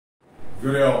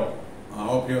Good day all. I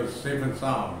hope you're safe and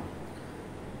sound.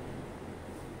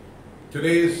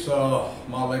 Today's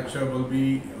my lecture will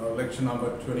be lecture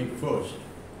number 21st.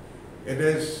 It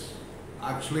is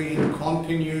actually in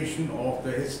continuation of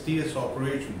the STS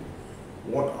operation,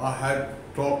 what I had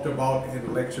talked about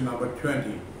in lecture number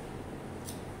 20,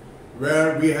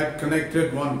 where we had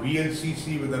connected one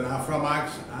VLCC with an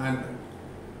Aframax, and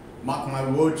mark my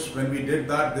words, when we did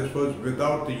that, this was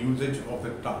without the usage of the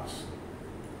tugs.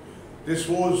 This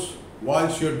was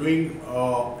whilst you're doing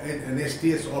an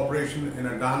STS operation in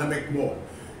a dynamic mode.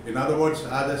 In other words,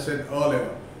 as I said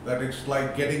earlier, that it's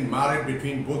like getting married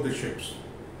between both the ships.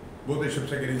 Both the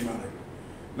ships are getting married.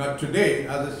 Now today,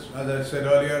 as I said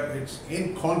earlier, it's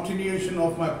in continuation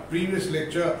of my previous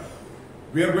lecture.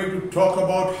 We are going to talk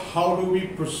about how do we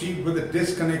proceed with the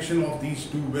disconnection of these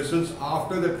two vessels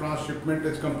after the transshipment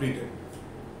is completed.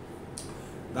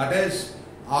 That is,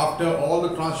 after all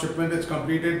the transshipment is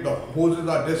completed, the hoses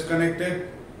are disconnected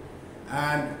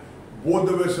and both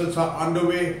the vessels are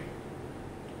underway.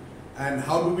 And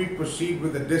how do we proceed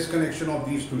with the disconnection of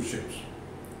these two ships?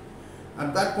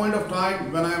 At that point of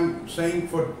time, when I'm saying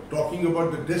for talking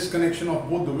about the disconnection of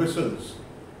both the vessels,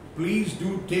 please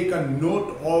do take a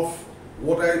note of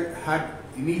what I had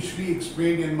initially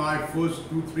explained in my first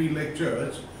 2-3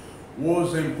 lectures,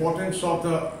 was the importance of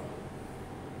the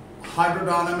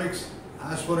hydrodynamics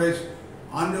as far as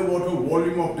underwater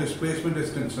volume of displacement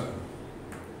is concerned.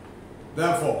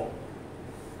 Therefore,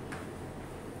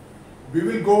 we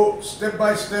will go step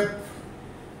by step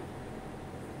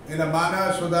in a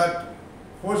manner so that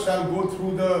first I'll go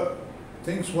through the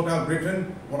things what I've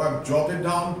written, what I've jotted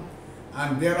down,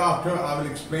 and thereafter I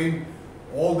will explain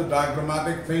all the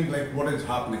diagrammatic things like what is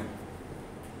happening.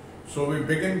 So we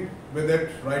begin with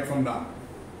it right from now.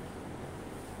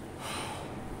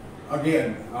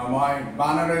 Again, my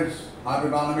banner is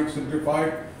Hydrodynamics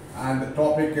Simplified, and the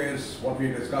topic is what we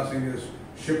are discussing is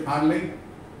ship handling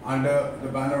under the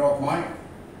banner of my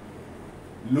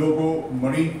logo,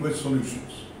 Marine Quiz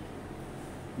Solutions.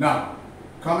 Now,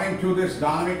 coming to this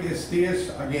dynamic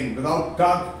STS, again without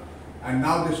tug, and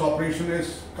now this operation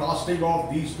is casting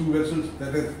off these two vessels,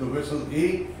 that is the vessel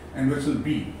A and vessel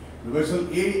B. The vessel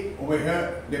A over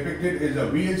here depicted is a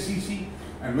VLCC,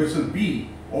 and vessel B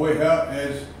over here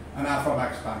is an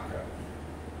Aframax tanker.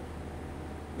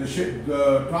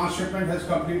 The transshipment has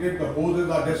completed, the hoses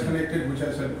are disconnected, which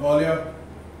I said earlier.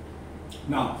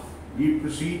 Now, we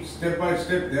proceed step by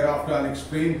step. Thereafter, I'll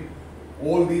explain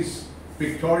all these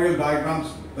pictorial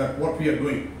diagrams that what we are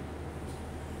doing.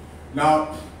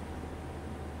 Now,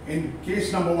 in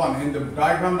case number one, in the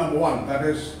diagram number one, that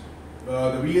is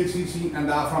the VLCC and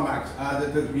the Aframax as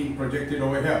it is being projected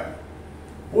over here.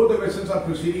 Both the vessels are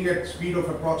proceeding at speed of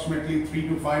approximately 3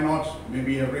 to 5 knots,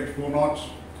 maybe average 4 knots,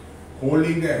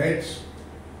 holding their heads.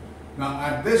 Now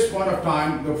at this point of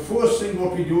time, the first thing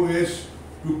what we do is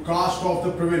to cast off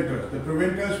the preventers. The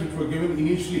preventers which were given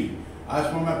initially as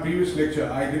per my previous lecture,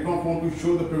 I did not want to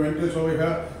show the preventers over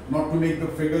here, not to make the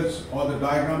figures or the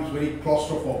diagrams very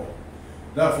claustrophobic.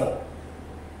 Therefore,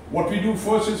 what we do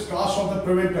first is cast off the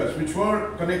preventers which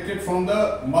were connected from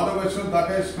the mother vessel, that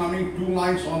is coming 2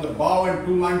 lines on the bow and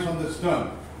 2 lines on the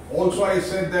stern. Also I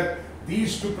said that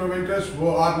these two preventers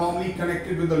are normally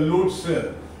connected with the load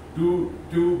cell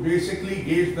to basically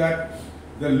gauge that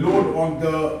the load on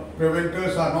the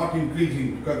preventers are not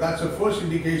increasing, because that's the first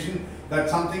indication that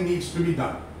something needs to be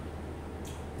done.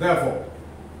 Therefore,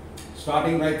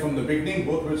 starting right from the beginning,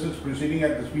 both vessels proceeding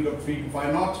at the speed of 3 to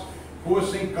 5 knots,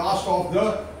 first thing, cast off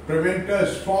the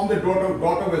preventers from the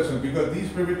daughter vessel, because these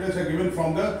preventers are given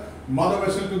from the mother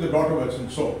vessel to the daughter vessel.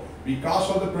 So we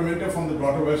cast off the preventer from the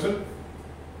daughter vessel.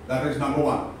 That is number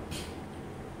one.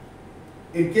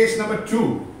 In case number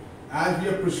two, as we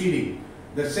are proceeding,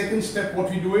 the second step what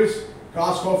we do is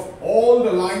cast off all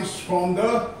the lines from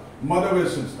the mother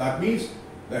vessels. That means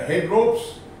the head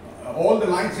ropes, all the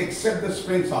lines except the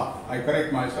springs are. I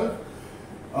correct myself.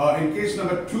 In case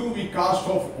number two, we cast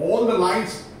off all the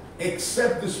lines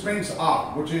except the springs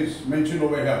are, which is mentioned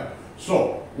over here.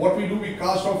 So what we do, we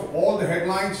cast off all the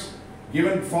headlines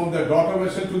given from the daughter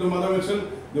vessel to the mother vessel,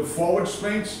 the forward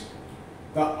springs,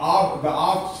 the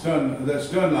aft stern, the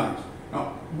stern lines.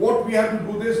 Now, what we have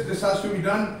to do this has to be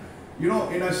done, in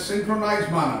a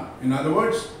synchronized manner. In other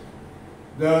words,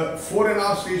 the fore and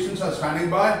aft stations are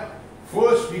standing by.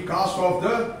 First, we cast off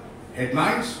the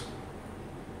headlines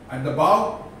at the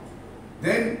bow,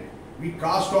 then we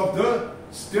cast off the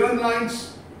stern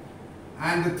lines,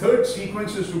 and the third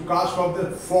sequence is to cast off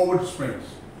the forward springs.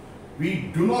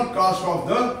 We do not cast off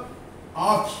the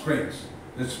aft springs,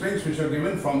 the springs which are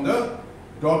given from the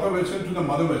daughter vessel to the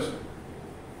mother vessel.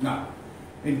 Now,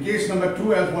 In case number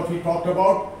 2, as what we talked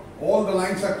about, all the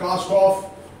lines are cast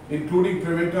off, including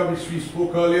preventer, which we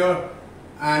spoke earlier,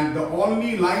 and the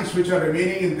only lines which are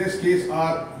remaining in this case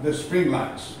are the spring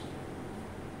lines.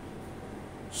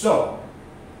 So,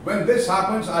 when this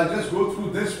happens, I'll just go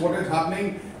through this, what is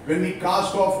happening when we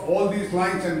cast off all these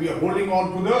lines and we are holding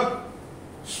on to the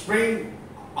spring,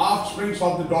 aft springs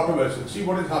of the daughter vessel. See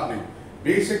what is happening.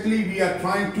 Basically, we are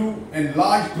trying to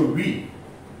enlarge the V.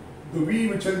 The V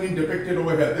which has been depicted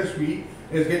over here, this V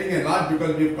is getting enlarged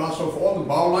because we have cast off all the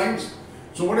bow lines.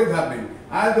 So what is happening?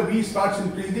 As the V starts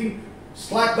increasing,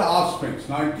 slack the aft springs.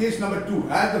 Now in case number 2,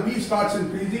 as the V starts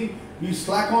increasing, we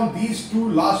slack on these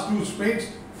last two springs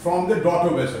from the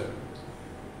daughter vessel.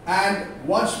 And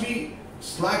once we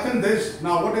slacken this,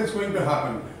 now what is going to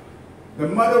happen? The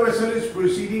mother vessel is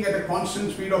proceeding at a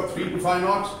constant speed of 3 to 5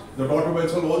 knots. The daughter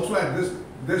vessel also at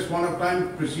this point of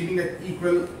time proceeding at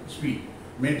equal speed,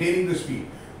 maintaining the speed.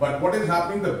 But what is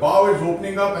happening? The bow is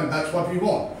opening up, and that's what we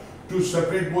want, to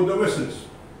separate both the vessels.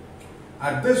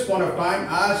 At this point of time,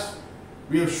 as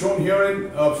we have shown here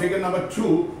in figure number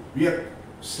 2, we are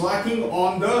slacking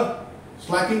off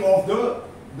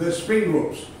the spring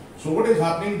ropes. So what is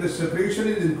happening? The separation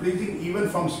is increasing even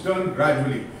from stern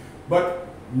gradually, but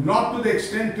not to the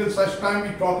extent till such time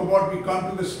we come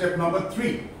to the step number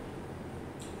 3.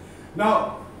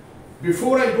 Now,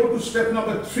 before I go to step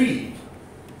number 3,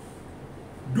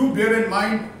 do bear in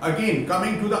mind, again,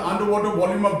 coming to the underwater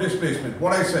volume of displacement,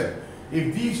 what I said.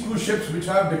 If these two ships which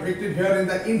I have depicted here in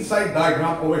the inside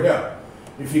diagram over here,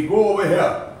 if we go over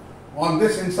here on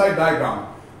this inside diagram,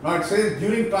 now it says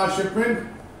during transshipment,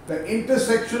 the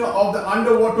intersection of the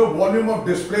underwater volume of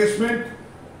displacement,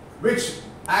 which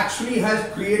actually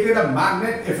has created a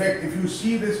magnet effect. If you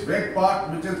see this red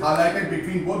part which is highlighted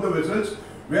between both the vessels,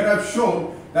 where I've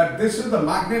shown that this is the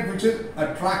magnet which is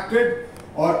attracted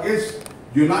or is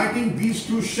uniting these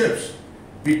two ships,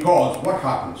 because what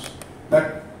happens?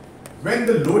 That when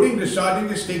the loading discharging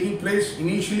is taking place,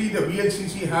 initially the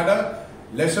VLCC had a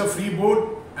lesser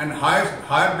freeboard and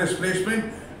higher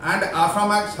displacement, and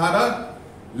Aframax had a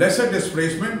lesser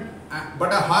displacement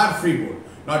but a higher freeboard.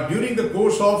 Now during the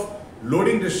course of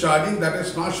loading discharging, that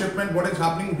is transshipment, what is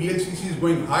happening? VLCC is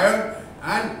going higher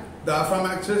and the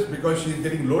Aframaxes, because she is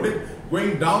getting loaded,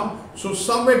 going down. So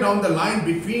somewhere down the line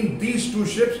between these two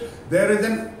ships, there is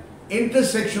an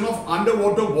intersection of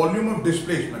underwater volume of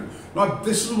displacement. Now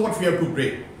this is what we have to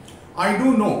break. I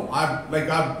do know,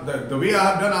 the way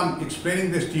I have done, I'm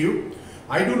explaining this to you.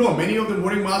 I do know many of the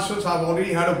mooring masters have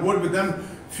already had a word with them.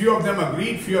 Few of them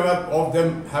agreed, few of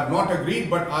them have not agreed,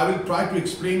 but I will try to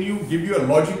explain you, give you a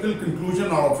logical conclusion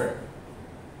out of it.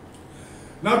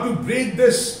 Now to break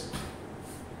this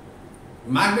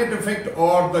magnet effect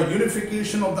or the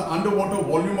unification of the underwater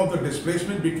volume of the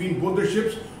displacement between both the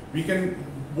ships, we can,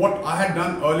 what I had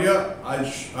done earlier,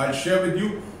 I'll share with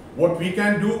you what we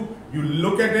can do. You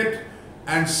look at it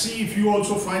and see if you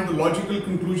also find the logical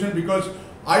conclusion, because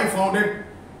I found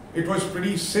it was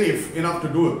pretty safe enough to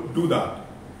do that.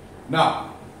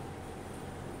 Now,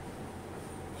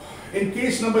 in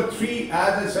case number 3,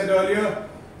 as I said earlier,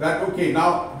 that okay,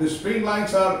 now the spring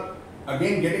lines are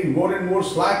again getting more and more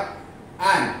slack,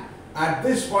 and at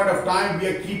this point of time we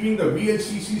are keeping the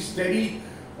VLCC steady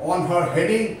on her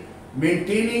heading,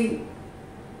 maintaining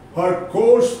her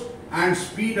course and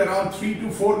speed around 3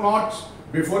 to 4 knots.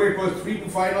 Before it was 3 to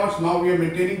 5 knots, now we are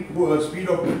maintaining a speed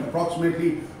of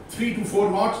approximately 3 to 4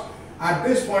 knots. At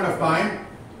this point of time,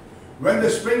 when the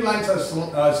spring lines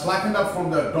are slackened up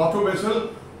from the daughter vessel,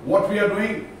 what we are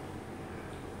doing,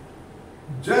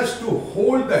 just to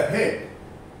hold the head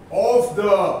of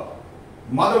the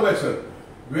mother vessel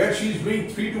where she is doing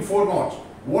 3 to 4 knots,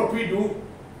 what we do,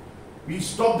 we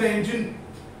stop the engine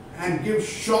and give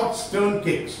short stern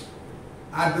kicks.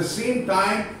 At the same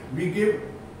time, we give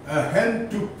a helm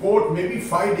to port maybe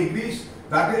 5 degrees,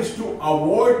 that is to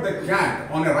avoid the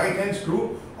cant on a right hand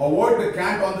screw, avoid the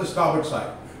cant on the starboard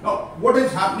side. Now what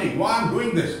is happening? Why I am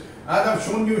doing this? As I have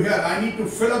shown you here, I need to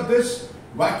fill up this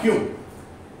vacuum.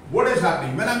 What is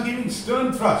happening? When I am giving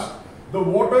stern thrust, the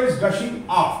water is gushing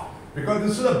aft, because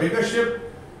this is a bigger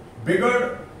ship,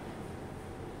 bigger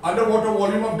underwater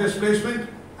volume of displacement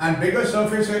and bigger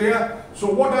surface area.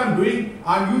 So what I am doing,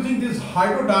 I am using this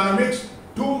hydrodynamics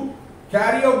to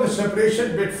carry out the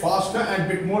separation a bit faster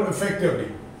and a bit more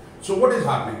effectively. So what is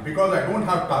happening? Because I don't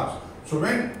have tugs. So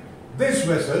when this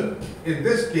vessel, in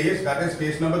this case, that is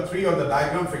case number 3 of the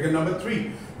diagram, figure number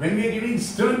 3, when we are giving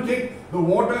stern kick, the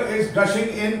water is gushing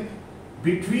in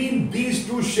between these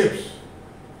two ships.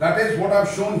 That is what I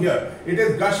have shown here. It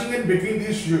is gushing in between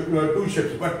these two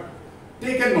ships. But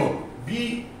take a note,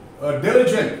 be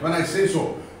diligent when I say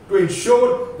so, to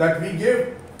ensure that we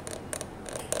give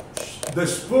the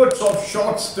spurts of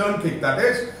short stern kick, that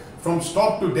is from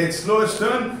stop to dead slow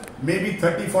stern, maybe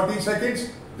 30-40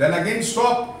 seconds, then again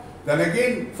stop, then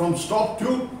again from stop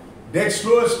to dead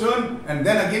slow stern, and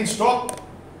then again stop.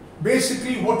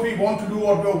 Basically what we want to do,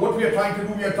 or what we are trying to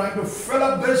do, we are trying to fill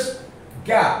up this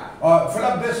gap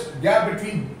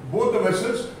between both the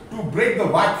vessels to break the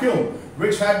vacuum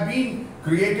which had been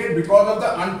created because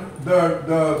of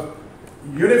the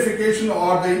unification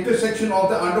or the intersection of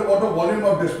the underwater volume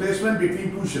of displacement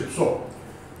between two ships. So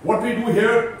what we do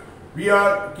here, we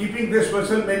are keeping this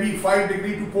vessel maybe 5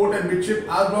 degrees to port and midship.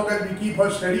 As long as we keep her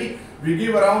steady, we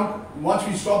give around, once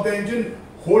we stop the engine,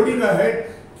 holding her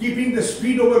head, keeping the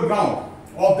speed over ground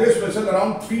of this vessel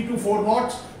around 3 to 4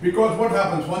 knots, because what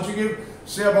happens once you give,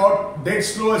 say, about dead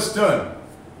slow astern,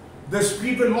 the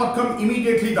speed will not come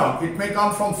immediately down. It may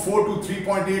come from 4 to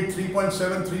 3.8,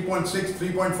 3.7, 3.6,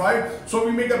 3.5. So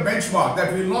we make a benchmark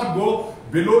that will not go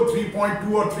below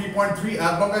 3.2 or 3.3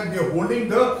 as long as we are holding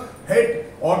the head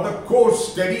or the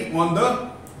course steady on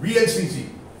the VLCC.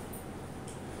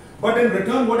 But in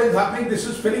return, what is happening? This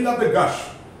is filling up the gush,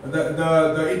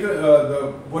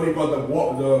 the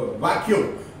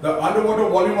vacuum, the underwater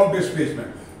volume of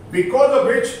displacement, because of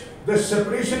which the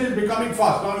separation is becoming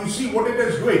fast. Now you see what it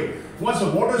is doing. Once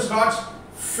the water starts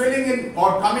filling in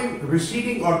or coming,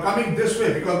 receding or coming this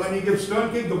way, because when you give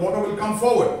stern kick, the water will come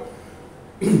forward.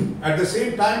 At the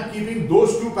same time, keeping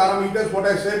those two parameters, what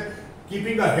I said,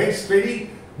 keeping a head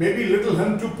steady, maybe little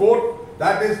hem to port,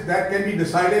 that can be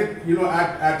decided, you know,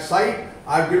 at sight.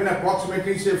 I've given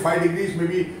approximately, say, 5 degrees,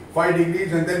 maybe 5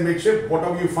 degrees, and then midship,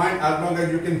 whatever you find, as long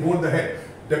as you can hold the head,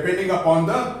 depending upon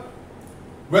the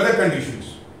weather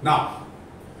conditions. Now,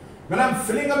 when I'm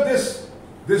filling up this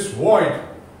void,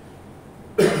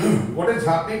 what is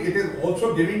happening? It is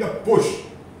also giving a push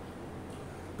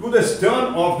to the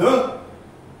stern of the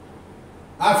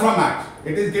Aframax.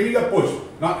 It is giving a push.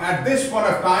 Now, at this point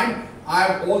of time, I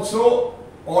have also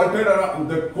altered around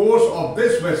the course of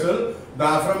this vessel, the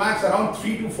Aframax, around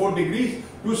 3 to 4 degrees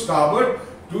to starboard,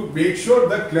 to make sure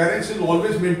the clearance is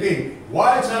always maintained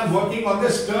whilst I am working on the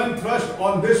stern thrust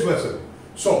on this vessel.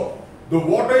 So the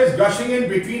water is gushing in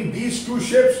between these two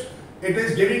ships. It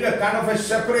is giving a kind of a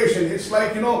separation. It's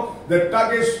like, you know, the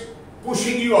tug is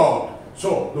pushing you out.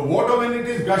 So the water, when it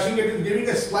is gushing, it is giving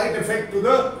a slight effect to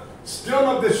the stern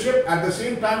of the ship. At the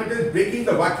same time, it is breaking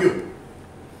the vacuum.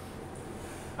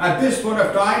 At this point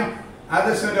of time, as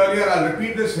I said earlier, I'll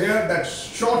repeat this here, that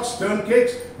short stern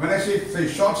kicks, when I say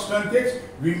short stern kicks,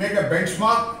 we make a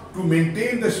benchmark to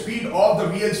maintain the speed of the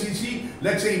VLCC.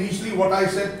 Let's say initially what I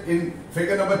said in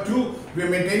figure number 2, we are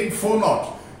maintaining 4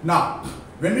 knots. Now,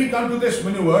 when we come to this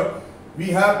maneuver, we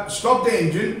have stopped the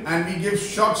engine and we give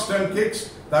short stern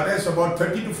kicks, that is about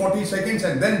 30 to 40 seconds,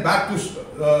 and then back to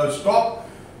stop.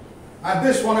 At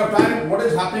this point of time, what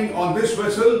is happening on this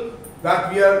vessel,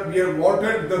 that we have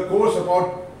altered the course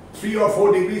about 3 or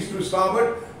 4 degrees to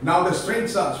starboard. Now the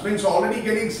springs are already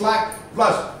getting slack,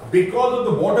 plus because of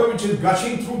the water which is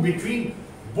gushing through between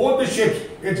both the ships,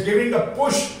 it's giving a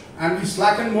push, and we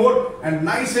slacken more, and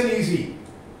nice and easy,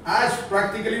 as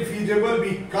practically feasible,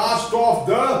 we cast off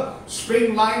the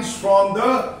spring lines from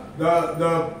the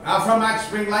Aframax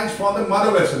spring lines from the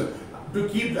mother vessel to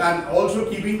keep, and also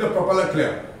keeping the propeller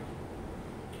clear.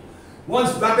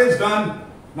 Once that is done,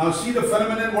 now see the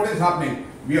phenomenon, what is happening.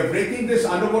 We are breaking this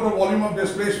underwater volume of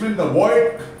displacement, the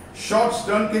void, short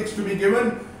stern kicks to be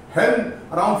given, helm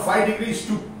around 5 degrees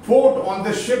to port on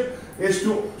the ship, is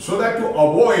so that to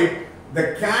avoid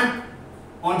the cant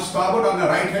on starboard on the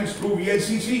right hand screw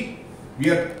VLCC. We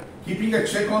are keeping a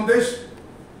check on this.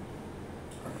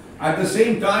 At the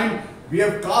same time, we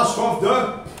have cast off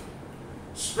the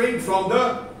spring from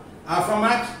the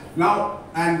Aframax now,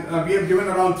 and we have given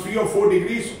around 3 or 4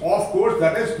 degrees off course,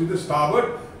 that is to the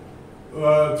starboard.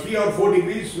 3 or 4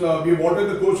 degrees we have altered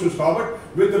the course to starboard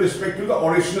with respect to the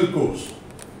original course.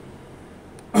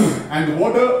 And the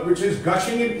water which is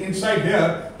gushing in inside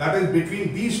here, that is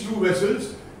between these two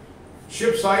vessels,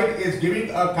 ship side, is giving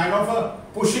a kind of a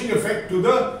pushing effect to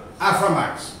the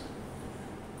Aframax.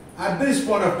 At this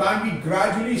point of time, we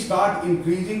gradually start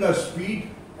increasing our speed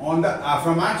on the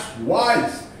Aframax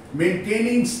whilst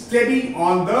maintaining steady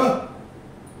on the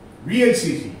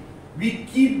VLCC. We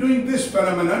keep doing this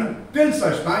phenomenon till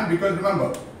such time, because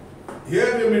remember,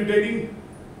 here we are maintaining,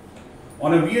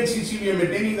 on a VLCC we are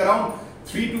maintaining around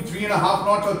 3 to 3.5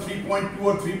 knots or 3.2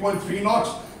 or 3.3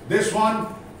 knots. This one,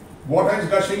 water is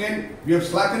gushing in, we have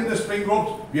slackened the spring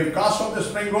ropes, we have cast off the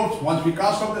spring ropes. Once we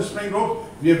cast off the spring ropes,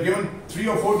 we have given 3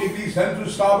 or 4 degrees helm to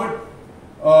starboard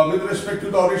with respect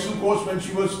to the original course when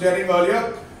she was steering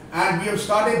earlier, and we have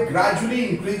started gradually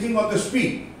increasing on the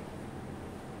speed.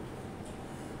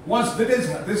 Once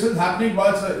this is happening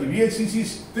whilst the VLCC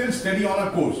is still steady on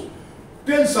a course,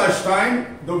 till such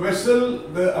time the vessel,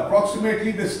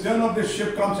 approximately the stern of the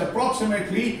ship comes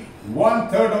approximately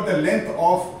 1/3 of the length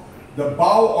of the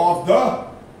bow of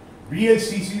the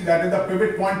VLCC, that is the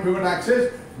pivot point, pivot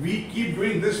axis. We keep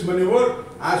doing this maneuver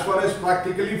as far as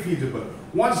practically feasible.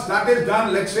 Once that is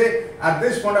done, let's say at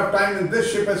this point of time, when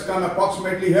this ship has come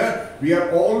approximately here, we are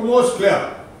almost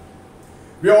clear.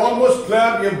 We are almost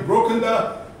clear. We have broken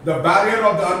the barrier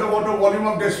of the underwater volume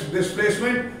of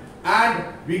displacement, and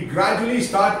we gradually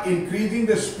start increasing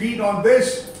the speed on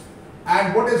this.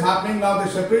 And what is happening now, the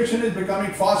separation is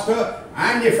becoming faster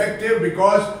and effective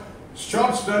because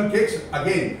short stern kicks,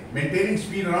 again maintaining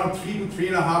speed around 3 to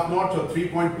 3.5 knots or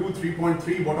 3.2,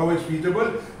 3.3, whatever is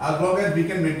feasible, as long as we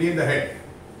can maintain the head.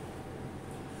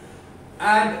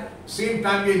 And same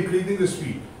time we are increasing the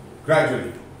speed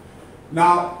gradually.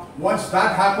 Now once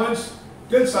that happens,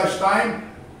 till such time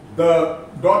the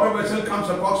daughter vessel comes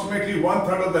approximately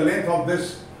 1/3 of the length of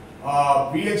this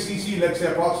VLCC, let's say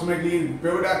approximately in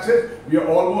pivot axis, we are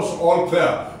almost all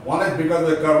clear. One is because of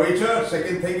the curvature,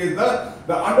 second thing is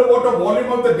the underwater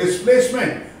volume of the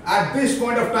displacement. At this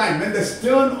point of time, when the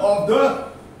stern of the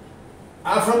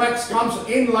Aframax comes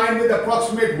in line with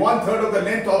approximate 1/3 of the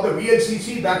length of the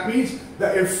VLCC, that means the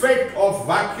effect of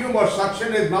vacuum or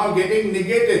suction is now getting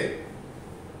negated.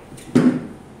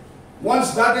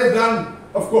 Once that is done,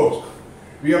 of course,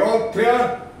 we are all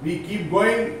clear, we keep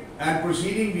going and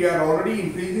proceeding. We are already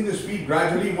increasing the speed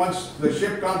gradually. Once the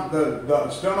ship comes, the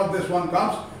stern of this one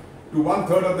comes to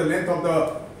 1/3 of the length of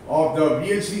the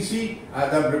VLCC.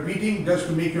 As I'm repeating, just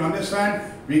to make you understand,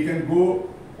 we can go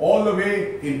all the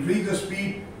way, increase the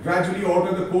speed, gradually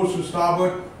alter the course to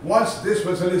starboard. Once this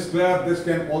vessel is clear, this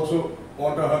can also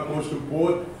alter her course to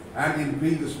port and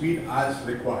increase the speed as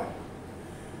required.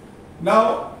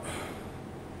 Now,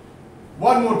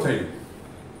 one more thing.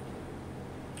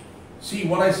 See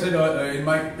what I said in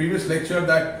my previous lecture,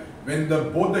 that when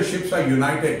both the ships are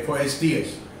united for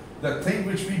STS, the thing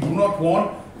which we do not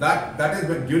want, that is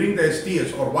during the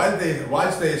STS or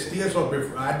whilst the STS or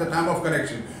at the time of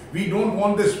connection, we don't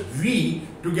want this V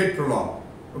to get prolonged,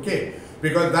 okay?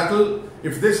 Because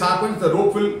if this happens, the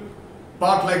rope will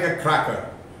part like a cracker.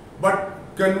 But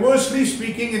conversely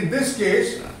speaking, in this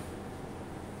case,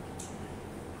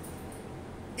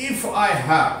 if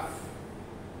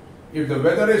the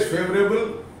weather is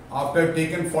favorable, after I've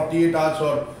taken 48 hours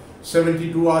or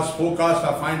 72 hours forecast,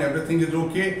 I find everything is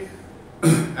okay.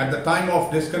 At the time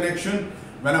of disconnection,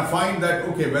 when I find that,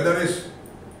 okay, weather is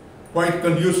quite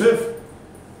conducive,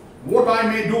 what I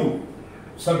may do,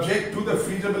 subject to the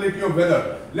feasibility of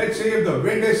weather. Let's say if the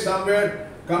wind is somewhere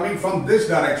coming from this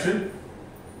direction,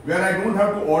 where I don't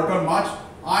have to alter much,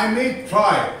 I may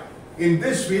try in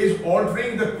this phase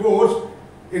altering the course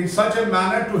in such a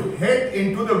manner to head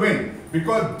into the wind,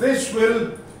 because this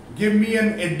will give me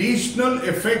an additional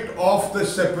effect of the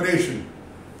separation.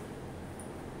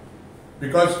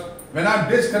 Because when I'm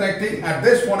disconnecting at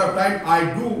this point of time,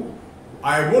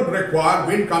 I would require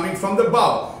wind coming from the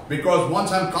bow, because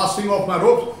once I'm casting off my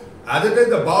ropes, as it is,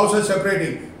 the bows are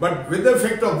separating, but with the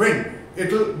effect of wind,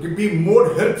 it will be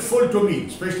more helpful to me,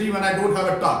 especially when I don't have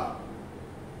a tug.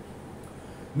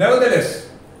 Nevertheless,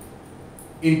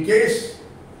 in case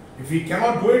if we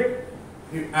cannot do it,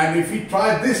 and if we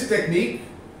try this technique,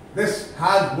 this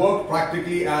has worked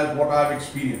practically as what I have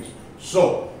experienced.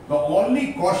 So the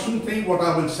only caution thing what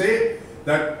I will say,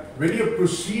 that when you're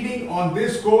proceeding on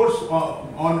this course,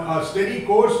 on a steady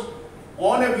course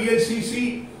on a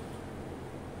VLCC,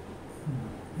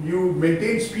 you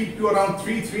maintain speed to around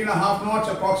 3.5 knots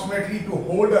approximately to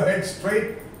hold the head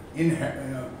straight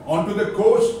onto the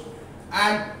course,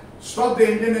 and stop the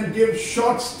engine and give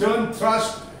short stern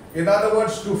thrust. In other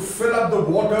words, to fill up the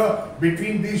water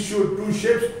between these two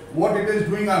ships. What it is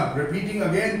doing, I'm repeating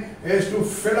again, is to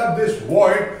fill up this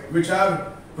void which I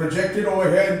have projected over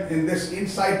here in this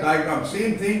inside diagram.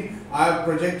 Same thing I have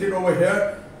projected over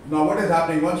here. Now what is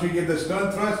happening? Once we give the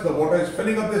stern thrust, the water is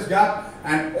filling up this gap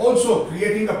and also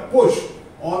creating a push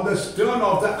on the stern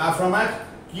of the Aframax,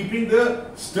 keeping the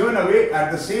stern away.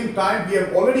 At the same time, we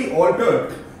have already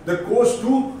altered the course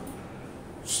to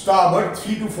starboard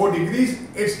 3 to 4 degrees.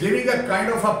 It's giving a kind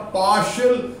of a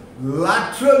partial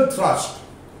lateral thrust,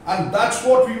 and that's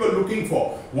what we were looking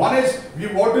for. One is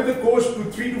we've altered the course to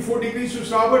 3 to 4 degrees to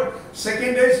starboard.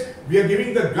 Second is we are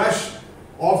giving the gush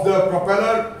of the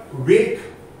propeller wake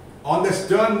on the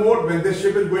stern mode. When this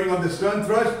ship is going on the stern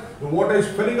thrust, the water is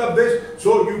filling up this,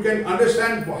 so you can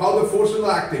understand how the forces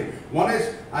are acting. One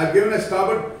is I've given a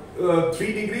starboard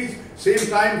 3 degrees, same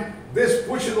time this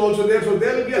push is also there, so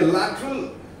there will be a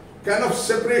lateral kind of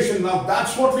separation. Now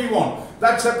that's what we want.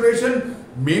 That separation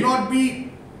may not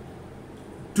be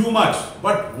too much,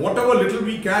 but whatever little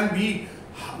we can,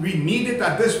 we need it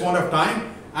at this point of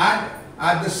time. And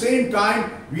at the same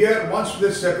time, once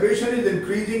this separation is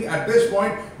increasing at this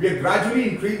point, we are gradually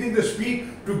increasing the speed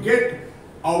to get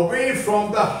away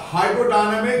from the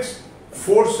hydrodynamics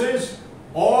forces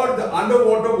or the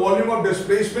underwater volume of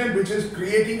displacement, which is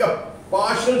creating a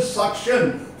partial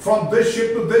suction from this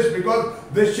ship to this, because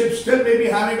this ship still may be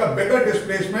having a bigger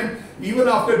displacement even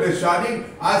after discharging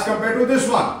as compared to this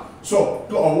one. So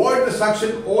to avoid the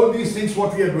suction, all these things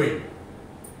what we are doing.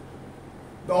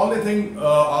 The only thing I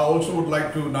also would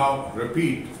like to now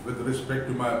repeat with respect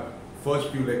to my first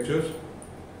few lectures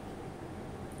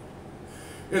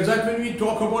is that when we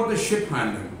talk about the ship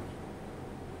handling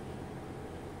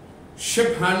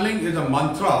is a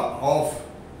mantra of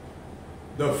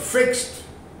the fixed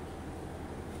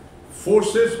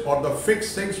forces or the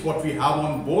fixed things what we have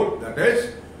on board, that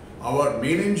is our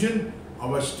main engine,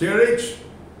 our steerage,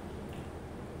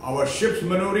 our ship's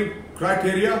maneuvering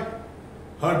criteria,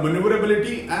 her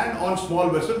maneuverability, and on small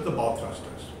vessels the bow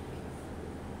thrusters.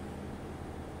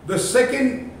 The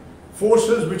second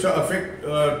forces which are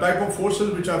type of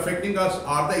forces which are affecting us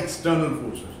are the external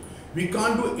forces. We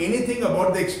can't do anything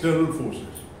about the external forces.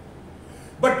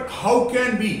 But how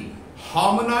can we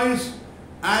harmonize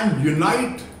and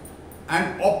unite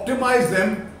and optimize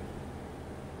them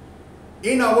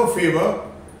in our favor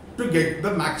to get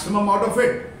the maximum out of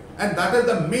it? And that is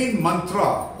the main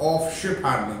mantra of ship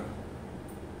handling.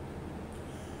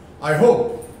 I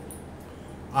hope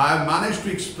I have managed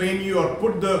to explain you or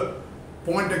put the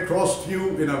point across to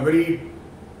you in a very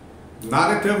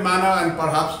narrative manner and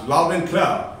perhaps loud and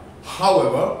clear.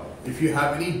 However, if you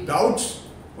have any doubts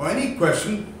or any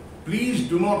question, please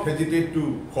do not hesitate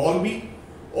to call me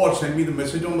or send me the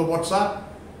message on the WhatsApp,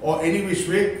 or any which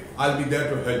way I'll be there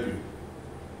to help you.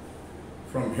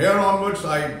 From here onwards,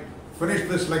 I finish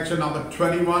this lecture number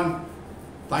 21.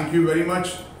 Thank you very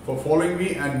much for following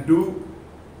me, and do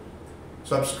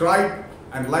subscribe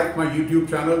and like my YouTube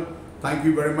channel. Thank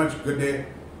you very much. Good day.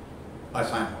 I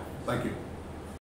sign off. Thank you.